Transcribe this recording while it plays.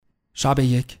شب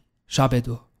 1 شب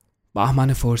 2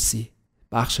 بهمن فرسی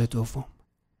بخش دوم.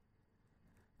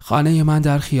 خانه من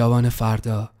در خیابان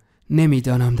فردا.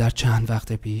 نمیدانم در چند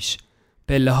وقت پیش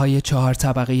پله های 4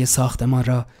 طبقه ساختمان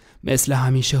را مثل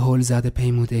همیشه هل زده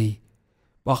پیموده‌ای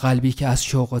با قلبی که از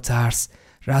شوق و ترس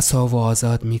رسا و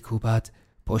آزاد میکوبد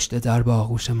پشت در با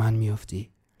آغوش من میافتی.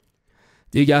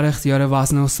 دیگر اختیار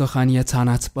وزن استخوانی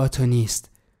تنت با تو نیست.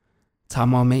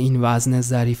 تمام این وزن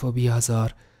ظریف و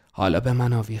بیازار حالا به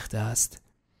من آویخته است.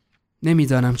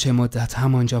 نمیدانم چه مدت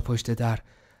همانجا پشت در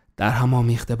هم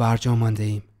آمیخته برجا مانده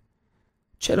ایم.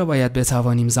 چرا باید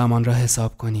بتوانیم زمان را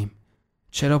حساب کنیم؟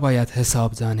 چرا باید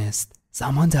حساب دانست؟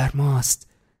 زمان در ماست.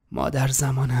 ما در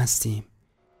زمان هستیم.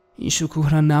 این شکوه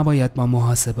را نباید با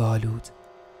محاسبه آلود.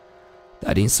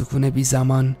 در این سکون بی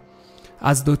زمان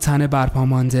از 2 تن برپا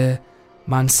مانده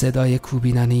من صدای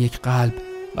کوبیدن یک قلب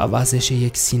و وزش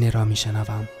یک سینه را می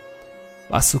شنوم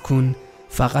و سکون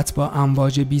فقط با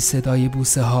امواج بی صدای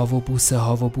بوسه ها و بوسه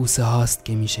ها و بوسه هاست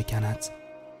که می شکند.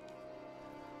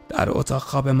 در اتاق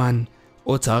خواب من،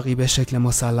 اتاقی به شکل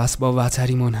مثلث با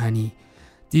وتری منحنی،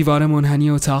 دیوار منحنی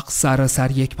اتاق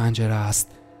سراسر یک پنجره است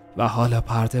و حالا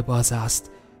پرده باز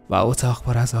است و اتاق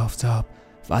پر از آفتاب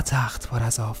و تخت پر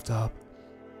از آفتاب.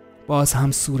 باز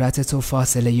هم صورت تو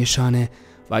فاصله شانه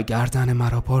و گردن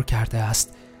مرا پر کرده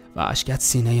است و اشکت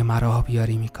سینه مرا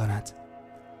آبیاری می کند.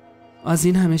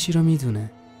 آذین همه چی رو می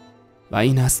دونه و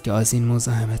این است که آذین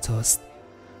مزاحم توست.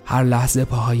 هر لحظه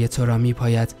پاهای تو را می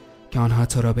پاید که آنها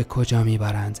تو را به کجا می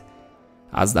برند.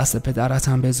 از دست پدرت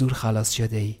هم به زور خلاص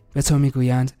شده ای. به تو می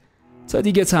گویند تو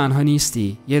دیگه تنها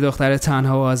نیستی، یه دختر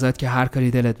تنها و آزاد که هر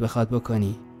کاری دلت بخواد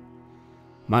بکنی.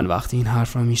 من وقتی این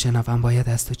حرف را می شنوم باید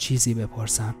از تو چیزی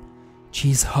بپرسم،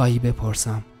 چیزهایی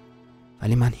بپرسم،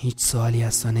 ولی من هیچ سوالی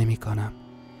از تو نمی کنم.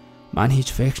 من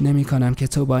هیچ فکر نمی کنم که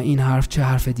تو با این حرف چه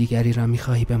حرف دیگری را می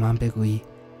خواهی به من بگویی.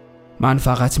 من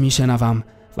فقط می شنوم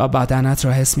و بدنت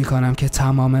را حس می کنم که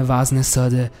تمام وزن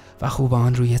ساده و خوب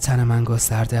آن روی تن من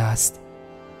گسترده است.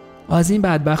 آذین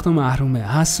بدبخت و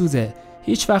محرومه، حسوده،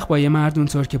 هیچ وقت با یه مرد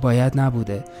اونطور که باید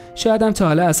نبوده. شایدم تا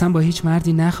حالا اصلا با هیچ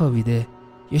مردی نخوابیده،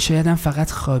 یا شایدم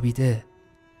فقط خوابیده.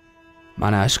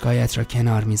 من اشکایت را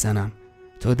کنار می زنم.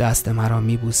 تو دست مرا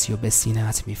می بوسی و به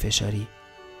سینه‌ات می فشاری.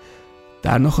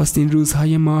 در نخستین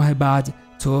روزهای ماه بعد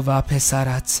تو و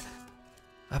پسرت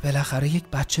و بالاخره یک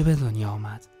بچه به دنیا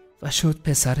آمد و شد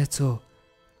پسر تو.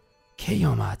 کی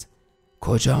آمد؟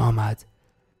 کجا آمد؟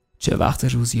 چه وقت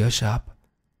روز یا شب؟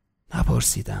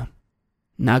 نپرسیدم.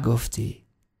 نگفتی.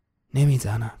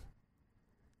 نمیدانم.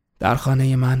 در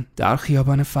خانه من، در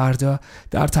خیابان فردا،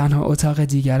 در تنها اتاق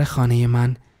دیگر خانه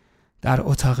من، در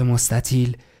اتاق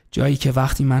مستطیل، جایی که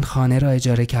وقتی من خانه را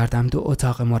اجاره کردم 2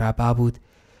 اتاق مربع بود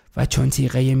و چون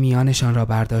تیغه میانشان را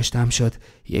برداشتم شد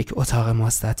یک اتاق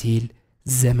مستطیل.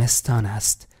 زمستان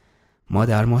است. ما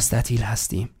در مستطیل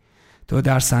هستیم. تو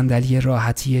در صندلی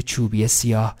راحتی چوبی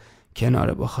سیاه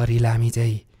کنار بخاری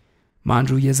لمیده‌ای. من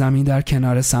روی زمین در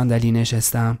کنار صندلی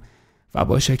نشستم و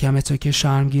با شکم تو که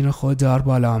شرمگین و خوددار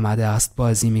بالا آمده است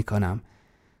بازی می کنم.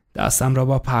 دستم را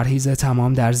با پرهیز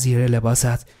تمام در زیر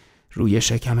لباست روی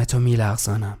شکم تو می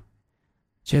لغزانم.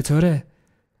 چطوره؟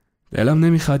 دلم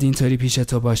نمیخواد اینطوری پیش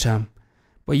تو باشم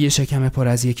با یه شکم پر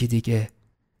از یکی دیگه.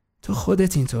 تو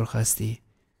خودت اینطور خواستی.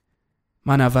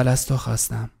 من اول از تو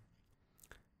خواستم.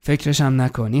 فکرشم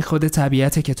نکن. این خود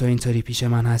طبیعته که تو اینطوری پیش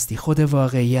من هستی. خود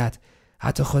واقعیت.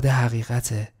 حتی خود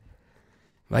حقیقته.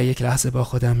 و یک لحظه با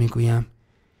خودم میگویم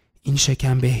این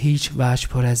شکم به هیچ وجه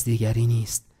پر از دیگری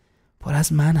نیست. پر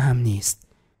از من هم نیست.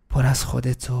 پر از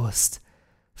خود توست.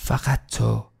 فقط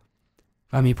تو.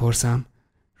 و میپرسم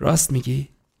راست میگی؟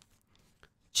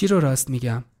 چی رو راست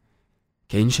میگم؟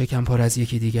 که این شکم پر از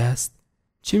یکی دیگه است؟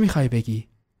 چی میخوای بگی؟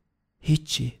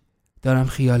 هیچی. دارم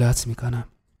خیالات میکنم.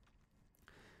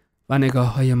 و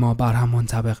نگاه های ما بر هم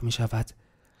منطبق میشود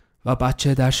و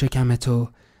بچه در شکم تو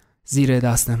زیر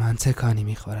دست من تکانی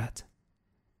میخورد.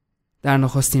 در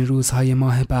نخستین روزهای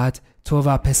ماه بعد تو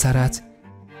و پسرت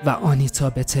و آنیتا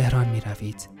به تهران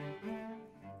میروید.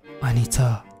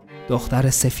 آنیتا، دختر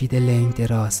سفید لنگ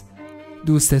دراز،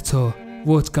 دوست تو،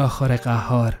 ودکا خور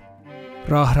قهار.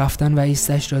 راه رفتن و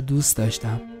ایستش را دوست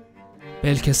داشتم.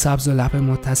 بلک سبز و لب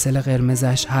متصل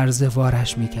قرمزش هرزه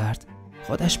وارش میکرد.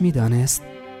 خودش میدانست؟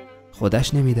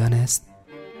 خودش نمیدانست؟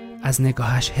 از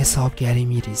نگاهش حسابگری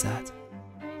میریزد.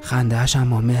 خندهش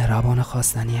اما مهربان و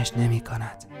خواستنیش نمی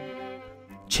کند.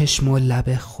 چشم و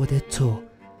لب خود تو،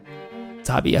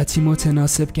 طبیعتی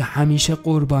متناسب که همیشه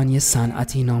قربانی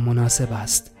صنعتی نامناسب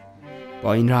است.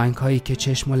 با این رنگ هایی که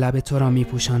چشم و لب تو را می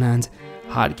پوشانند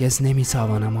هرگز نمی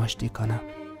توانم آشتی کنم.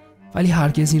 ولی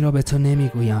هرگز این را به تو نمی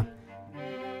گویم.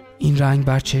 این رنگ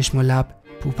بر چشم و لب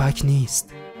پوپک نیست.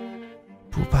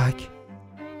 پوپک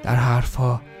در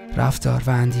حرفها، رفتار و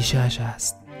اندیشه‌اش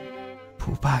است.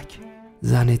 پوپک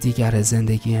زن دیگر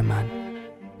زندگی من،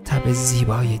 تب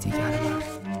زیبای دیگر من.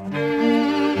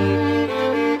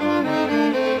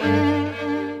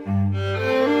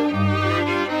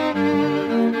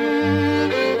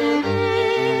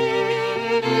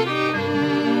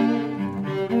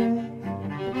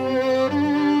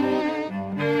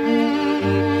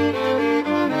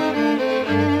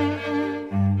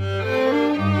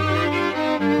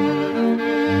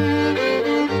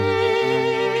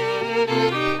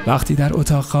 وقتی در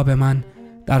اتاق خواب من،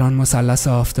 در آن مثلث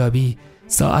آفتابی،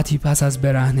 ساعتی پس از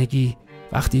برهنگی،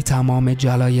 وقتی تمام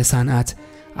جلای صنعت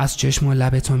از چشم و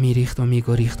لب تو میریخت و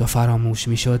میگریخت و فراموش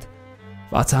میشد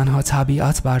و تنها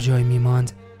طبیعت بر جای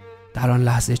میماند، در آن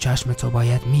لحظه چشم تو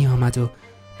باید میآمد و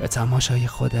به تماشای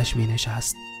خودش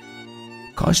مینشست.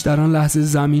 کاش در آن لحظه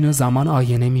زمین و زمان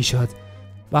آینه میشد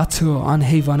و تو آن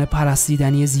حیوان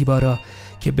پرستیدنی زیبا را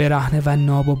که برهنه و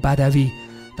ناب و بدوی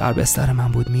در بستر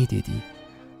من بود میدیدی،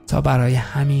 تا برای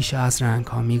همیشه از رنگ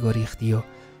ها می گریختی و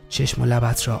چشم و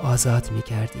لبت را آزاد می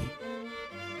کردی.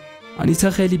 آنیتا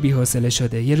خیلی بی‌حوصله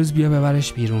شده، یه روز بیا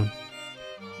ببرش بیرون.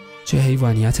 چه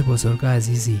حیوانیت بزرگ و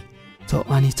عزیزی، تو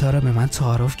آنیتا را به من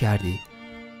تعارف کردی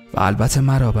و البته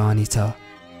مرا به آنیتا.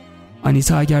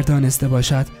 آنیتا اگر دانسته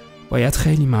باشد باید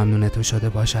خیلی ممنون تو شده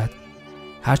باشد.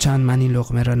 هرچند من این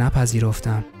لقمه را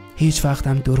نپذیرفتم، هیچ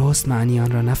وقتم درست معنی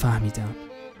آن را نفهمیدم،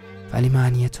 ولی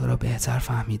معنی تو را بهتر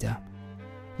فهمیدم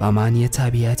و معنی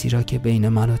طبیعتی را که بین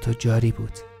من و تو جاری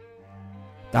بود.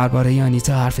 درباره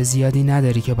آنیتا حرف زیادی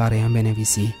نداری که برایم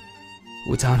بنویسی.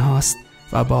 او تنهاست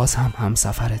و باز هم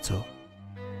همسفر تو.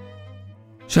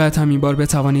 شاید همین بار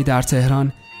بتوانی در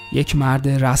تهران یک مرد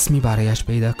رسمی برایش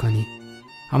پیدا کنی،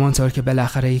 همانطور که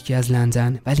بالاخره یکی از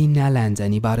لندن ولی نه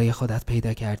لندنی برای خودت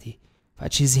پیدا کردی و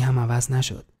چیزی هم عوض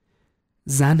نشد.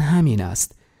 زن همین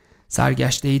است،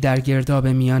 سرگشته‌ای در گرداب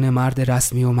میان مرد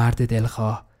رسمی و مرد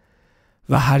دلخواه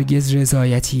و هرگز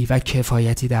رضایتی و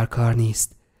کفایتی در کار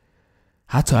نیست.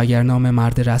 حتی اگر نام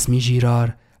مرد رسمی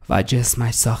ژیرار و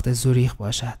جسمش ساخت زوریخ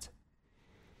باشد.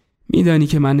 میدانی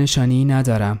که من نشانی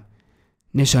ندارم.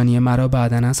 نشانی مرا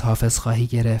بعداً از حافظ خواهی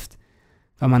گرفت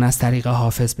و من از طریق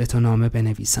حافظ به تو نامه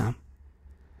بنویسم.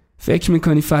 فکر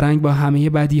میکنی فرنگ با همه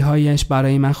بدیهایش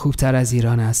برای من خوبتر از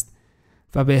ایران است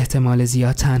و به احتمال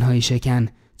زیاد تنهایی شکن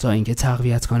تا اینکه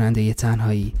تقویت کننده ی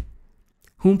تنهایی.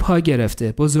 هوم پا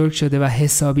گرفته، بزرگ شده و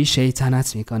حسابی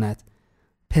شیطنت می کند.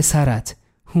 پسرت،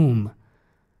 هوم.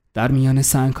 در میان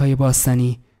سنگ‌های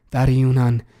باستانی در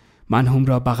یونان، من هوم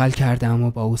را بغل کردم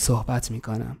و با او صحبت می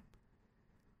کنم.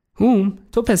 هوم،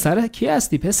 تو پسر کی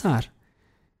هستی پسر؟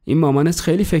 این مامانت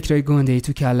خیلی فکرای گنده‌ای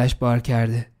تو کلش بار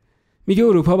کرده. میگه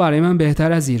اروپا برای من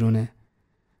بهتر از ایرونه.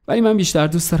 ولی من بیشتر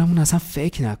دوست دارم اون اصلا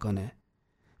فکر نکنه.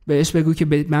 بهش بگو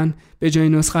که من به جای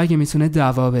نسخه اگه میتونه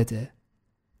دوا بده.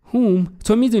 هوم،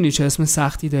 تو میدونی چه اسم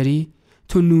سختی داری؟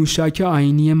 تو نوشاک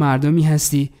آیینی مردمی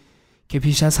هستی که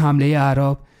پیش از حمله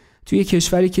اعراب توی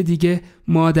کشوری که دیگه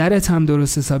مادرت هم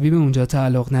درست حسابی به اونجا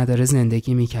تعلق نداره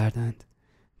زندگی میکردند.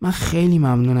 من خیلی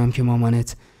ممنونم که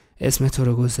مامانت اسم تو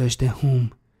رو گذاشته هوم.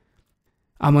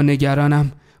 اما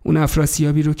نگرانم اون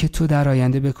افراسیابی رو که تو در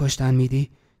آینده به کشتن میدی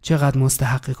چقدر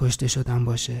مستحق کشته شدن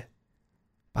باشه.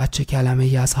 بچه کلمه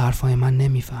ای از حرفای من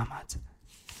نمیفهمد.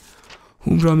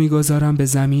 هوم را میگذارم به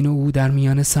زمین و او در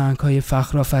میان سنگ‌های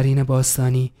فخرآفرین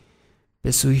باستانی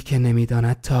به سویی که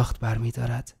نمیداند تاخت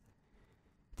برمی‌دارد.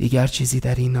 دیگر چیزی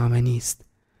در این نامه نیست.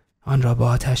 آن را با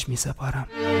آتش می‌سپارم.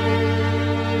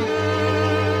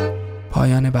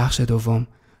 پایان بخش دوم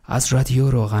از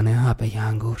رادیو روغن حبه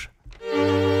انگور.